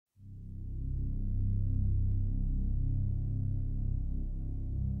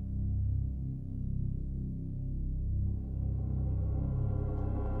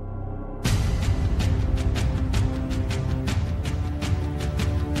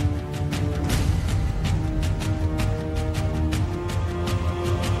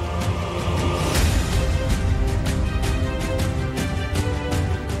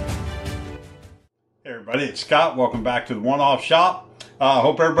everybody, it's Scott. Welcome back to the One-Off Shop.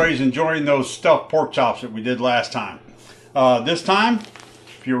 Hope everybody's enjoying those stuffed pork chops that we did last time. This time,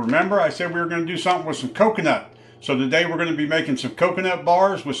 if you remember, I said we were going to do something with some coconut. So today we're going to be making some coconut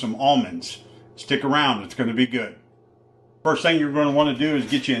bars with some almonds. Stick around, it's going to be good. First thing you're going to want to do is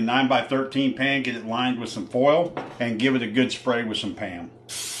get you a 9x13 pan, get it lined with some foil, and give it a good spray with some Pam.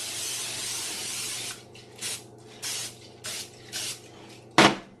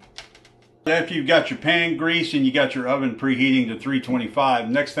 After you've got your pan greased and you got your oven preheating to 325,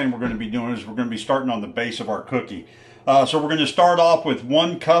 next thing we're going to be doing is we're going to be starting on the base of our cookie. So we're going to start off with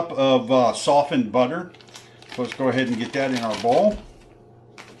 1 cup of softened butter. So let's go ahead and get that in our bowl.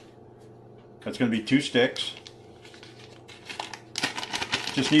 That's going to be 2 sticks.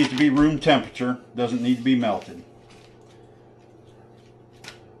 Just needs to be room temperature, doesn't need to be melted.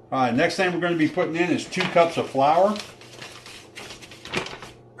 Alright, next thing we're going to be putting in is 2 cups of flour.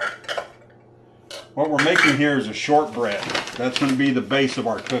 What we're making here is a shortbread. That's going to be the base of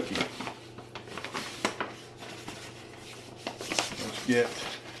our cookie. Let's get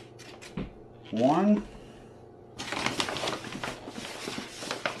 1.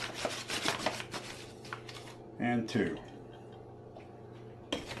 And 2.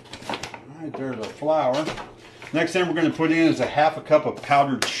 Alright, there's our flour. Next thing we're going to put in is a 1/2 cup of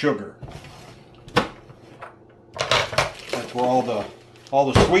powdered sugar. That's where all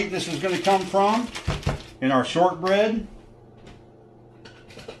the sweetness is going to come from in our shortbread.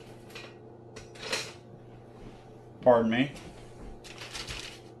 Pardon me.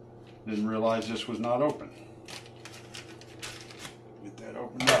 Didn't realize this was not open. Get that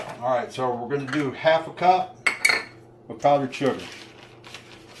opened up. Alright, so we're going to do 1/2 cup of powdered sugar.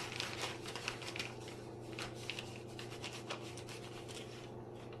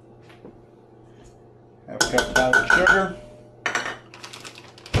 Half a cup of powdered sugar.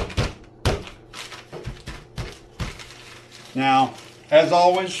 Now, as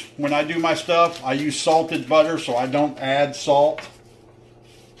always, when I do my stuff, I use salted butter, so I don't add salt.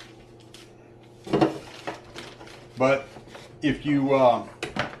 But if you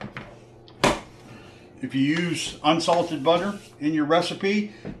use unsalted butter in your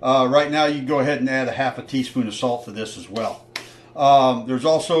recipe, right now you can go ahead and add a 1/2 teaspoon of salt to this as well. There's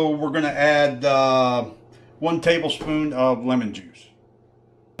also, we're going to add 1 tablespoon of lemon juice.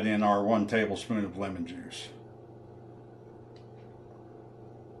 Add in our 1 tablespoon of lemon juice.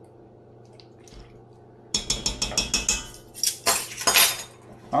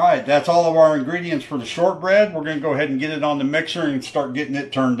 Alright, that's all of our ingredients for the shortbread. We're going to go ahead and get it on the mixer and start getting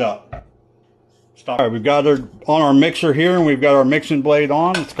it turned up. Alright, we've got it on our mixer here and we've got our mixing blade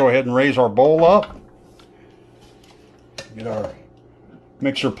on. Let's go ahead and raise our bowl up. Get our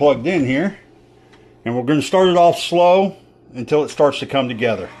mixer plugged in here. And we're going to start it off slow until it starts to come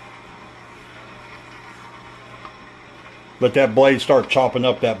together. Let that blade start chopping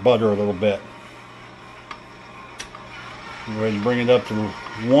up that butter a little bit. Go ahead and bring it up to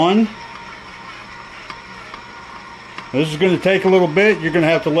 1. This is going to take a little bit. You're going to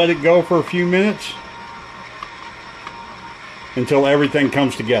have to let it go for a few minutes until everything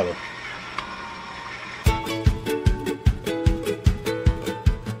comes together.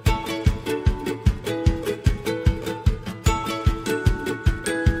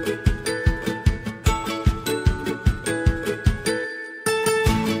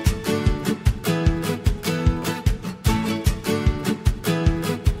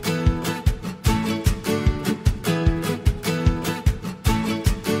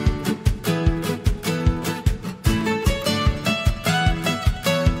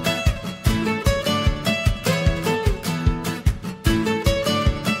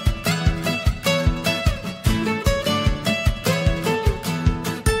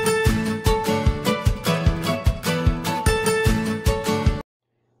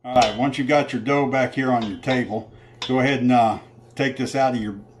 Alright, once you got your dough back here on your table, go ahead and take this out of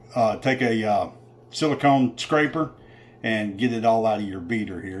your, take a silicone scraper and get it all out of your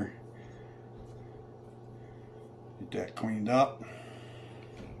beater here. Get that cleaned up.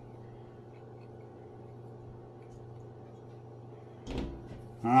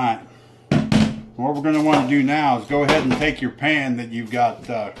 Alright, what we're going to want to do now is go ahead and take your pan that you've got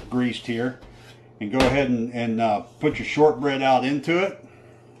greased here and go ahead and put your shortbread out into it.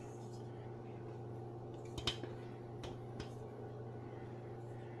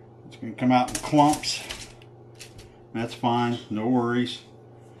 It's going to come out in clumps. That's fine, no worries.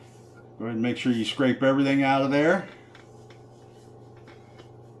 Go ahead and make sure you scrape everything out of there.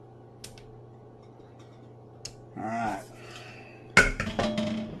 Alright.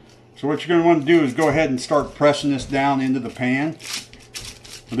 So what you're going to want to do is go ahead and start pressing this down into the pan.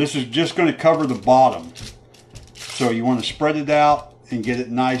 This is just going to cover the bottom. So you want to spread it out and get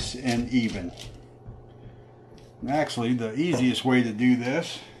it nice and even. Actually, the easiest way to do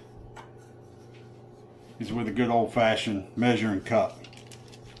this is with a good old-fashioned measuring cup.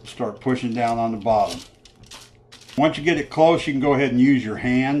 Start pushing down on the bottom. Once you get it close, you can go ahead and use your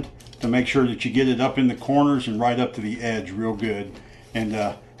hand to make sure that you get it up in the corners and right up to the edge real good, and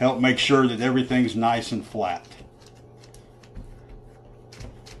help make sure that everything's nice and flat.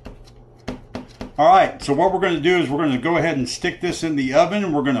 Alright, so what we're going to do is we're going to go ahead and stick this in the oven,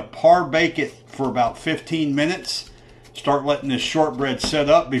 and we're going to par bake it for about 15 minutes. Start letting this shortbread set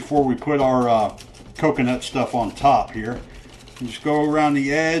up before we put our coconut stuff on top here. And just go around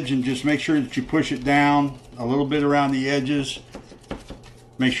the edge and just make sure that you push it down a little bit around the edges.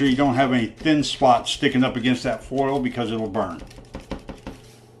 Make sure you don't have any thin spots sticking up against that foil because it'll burn.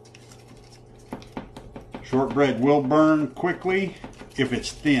 Shortbread will burn quickly if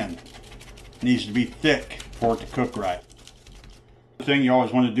it's thin. It needs to be thick for it to cook right. The thing you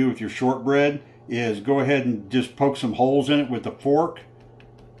always want to do with your shortbread is go ahead and just poke some holes in it with a fork,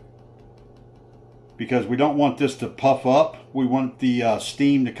 because we don't want this to puff up. We want the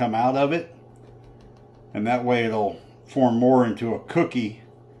steam to come out of it, and that way it'll form more into a cookie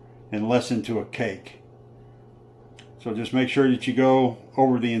and less into a cake. So just make sure that you go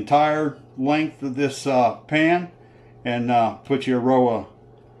over the entire length of this pan and put you a row of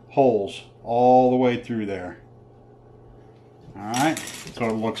holes all the way through there. Alright, so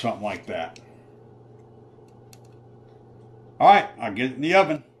it'll look something like that. Alright, I'll get it in the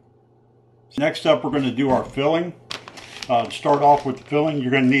oven. Next up, we're going to do our filling. To start off with the filling,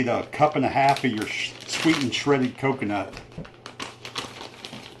 you're going to need 1.5 cups of your sweetened shredded coconut.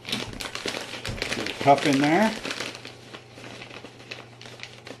 Get a cup in there.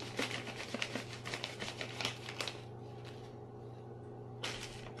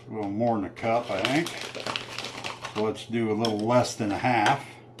 A little more than a cup, I think. So let's do a little less than a half.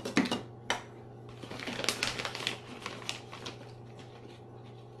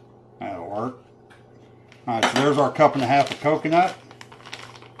 That'll work. Alright, so there's our 1.5 cups of coconut.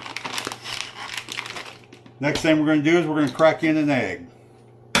 Next thing we're going to do is we're going to crack in an egg.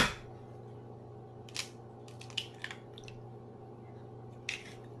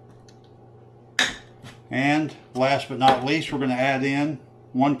 And last but not least, we're going to add in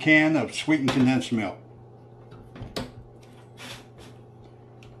 1 can of sweetened condensed milk.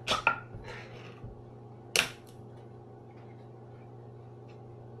 Go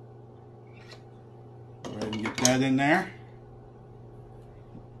ahead and get that in there.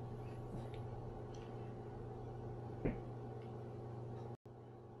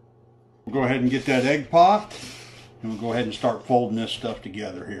 We'll go ahead and get that egg popped, and we'll go ahead and start folding this stuff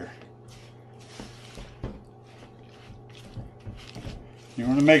together here. You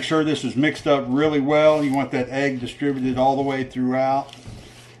want to make sure this is mixed up really well. You want that egg distributed all the way throughout.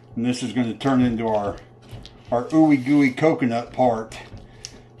 And this is going to turn into our ooey gooey coconut part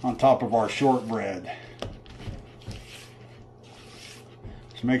on top of our shortbread.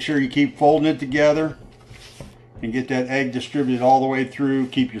 So make sure you keep folding it together and get that egg distributed all the way through.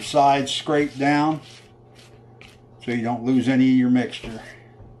 Keep your sides scraped down so you don't lose any of your mixture.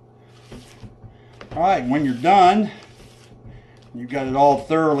 Alright, when you're done, you've got it all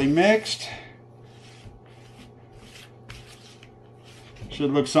thoroughly mixed.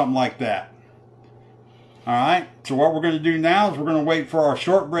 Should look something like that. Alright, so what we're going to do now is we're going to wait for our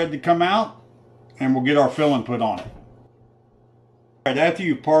shortbread to come out, and we'll get our filling put on it. Alright, after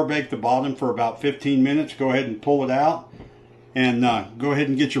you par bake the bottom for about 15 minutes, go ahead and pull it out, and go ahead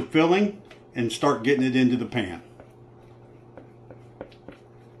and get your filling and start getting it into the pan.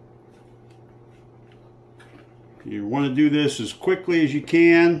 You want to do this as quickly as you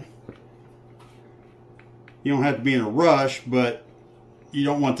can. You don't have to be in a rush, but you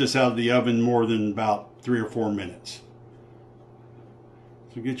don't want this out of the oven more than about 3 or 4 minutes.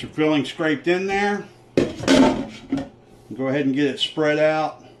 So get your filling scraped in there. Go ahead and get it spread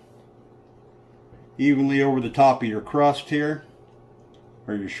out evenly over the top of your crust here,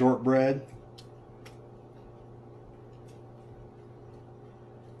 or your shortbread.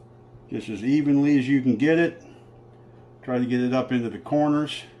 Just as evenly as you can get it. Try to get it up into the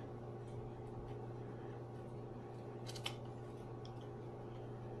corners.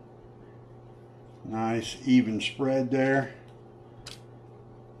 Nice even spread there.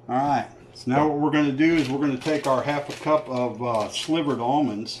 Alright, so now what we're going to do is we're going to take our 1/2 cup of slivered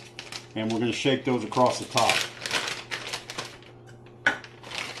almonds, and we're going to shake those across the top.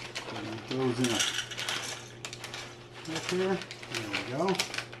 Those in up here. There we go.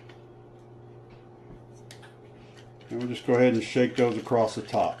 And we'll just go ahead and shake those across the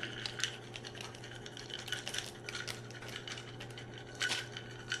top.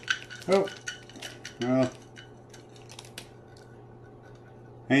 Oh,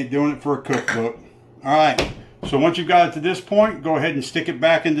 ain't doing it for a cookbook. All right, so once you've got it to this point, go ahead and stick it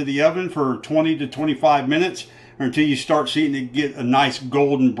back into the oven for 20 to 25 minutes or until you start seeing it get a nice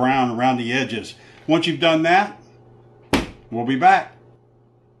golden brown around the edges. Once you've done that, we'll be back.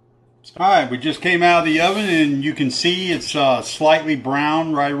 All right, we just came out of the oven and you can see it's slightly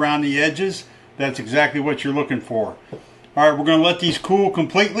brown right around the edges. That's exactly what you're looking for. All right, we're going to let these cool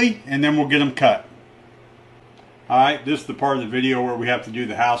completely and then we'll get them cut. All right, this is the part of the video where we have to do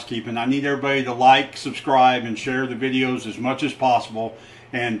the housekeeping. I need everybody to like, subscribe, and share the videos as much as possible.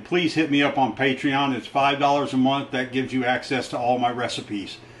 And please hit me up on Patreon. It's $5 a month. That gives you access to all my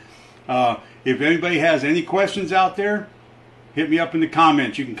recipes. If anybody has any questions out there, hit me up in the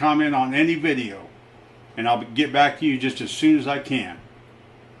comments. You can comment on any video, and I'll get back to you just as soon as I can.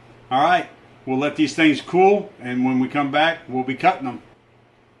 All right, we'll let these things cool, and when we come back, we'll be cutting them.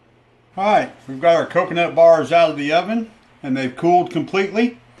 All right, we've got our coconut bars out of the oven, and they've cooled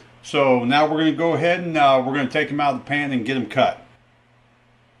completely. So now we're going to go ahead and we're going to take them out of the pan and get them cut.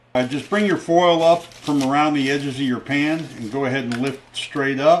 All right, just bring your foil up from around the edges of your pan and go ahead and lift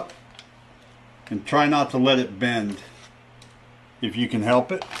straight up. And try not to let it bend if you can help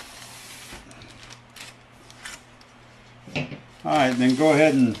it. Alright, then go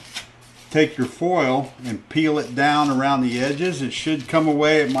ahead and take your foil and peel it down around the edges. It should come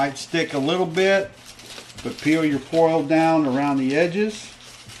away. It might stick a little bit, but peel your foil down around the edges.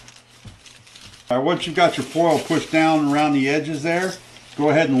 Alright, once you've got your foil pushed down around the edges there, go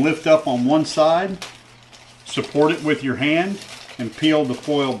ahead and lift up on one side, support it with your hand, and peel the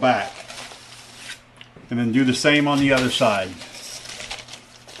foil back. And then do the same on the other side.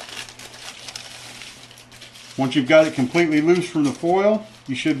 Once you've got it completely loose from the foil,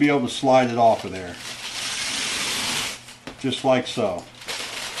 you should be able to slide it off of there. Just like so.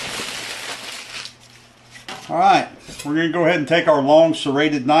 Alright, we're going to go ahead and take our long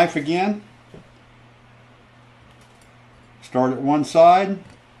serrated knife again. Start at one side.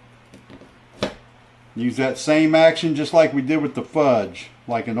 Use that same action just like we did with the fudge,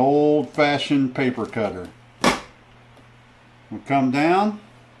 like an old-fashioned paper cutter. We'll come down.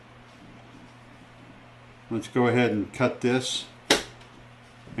 Let's go ahead and cut this,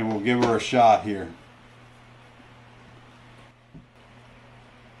 and we'll give her a shot here.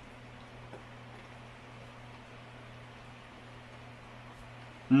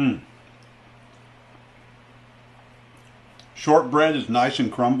 Shortbread is nice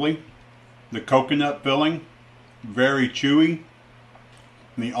and crumbly. The coconut filling, very chewy.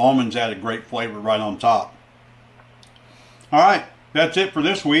 And the almonds add a great flavor right on top. Alright, that's it for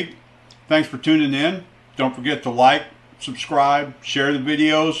this week. Thanks for tuning in. Don't forget to like, subscribe, share the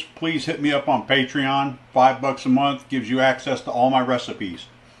videos. Please hit me up on Patreon. $5 a month gives you access to all my recipes.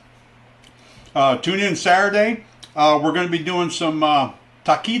 Tune in Saturday. We're going to be doing some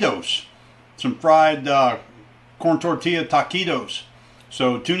taquitos. Some fried corn tortilla taquitos.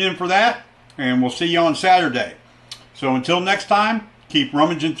 So tune in for that. And we'll see you on Saturday. So until next time, keep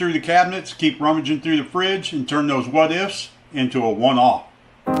rummaging through the cabinets, keep rummaging through the fridge, and turn those what-ifs into a one-off.